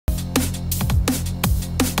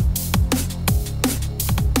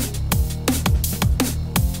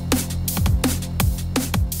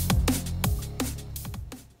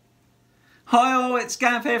Hi all, it's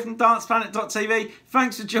Kempf here from DartsPlanet.tv.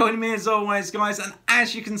 Thanks for joining me as always, guys, and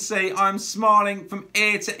as you can see, I'm smiling from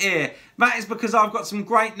ear to ear. That is because I've got some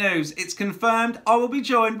great news. It's confirmed I will be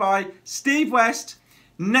joined by Steve West,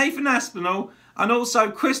 Nathan Aspinall, and also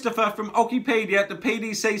Christopher from Ochepedia, the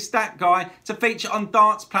PDC stat guy, to feature on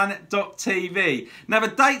DartsPlanet.tv. Now the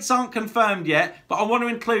dates aren't confirmed yet, but I want to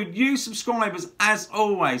include you subscribers as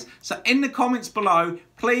always. So in the comments below,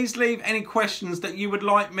 please leave any questions that you would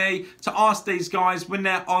like me to ask these guys when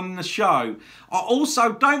they're on the show. I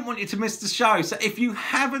also don't want you to miss the show, so if you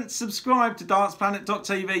haven't subscribed to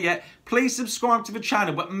DartsPlanet.tv yet, please subscribe to the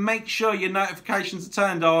channel, but make sure your notifications are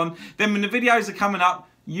turned on. Then when the videos are coming up,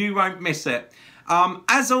 you won't miss it.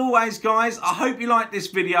 As always, guys, I hope you like this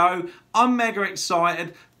video. I'm mega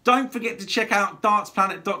excited. Don't forget to check out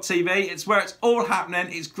DartsPlanet.tv. It's where it's all happening.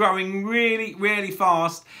 It's growing really, really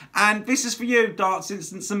fast. And this is for you, Darts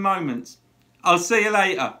Instants and Moments. I'll see you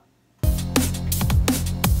later.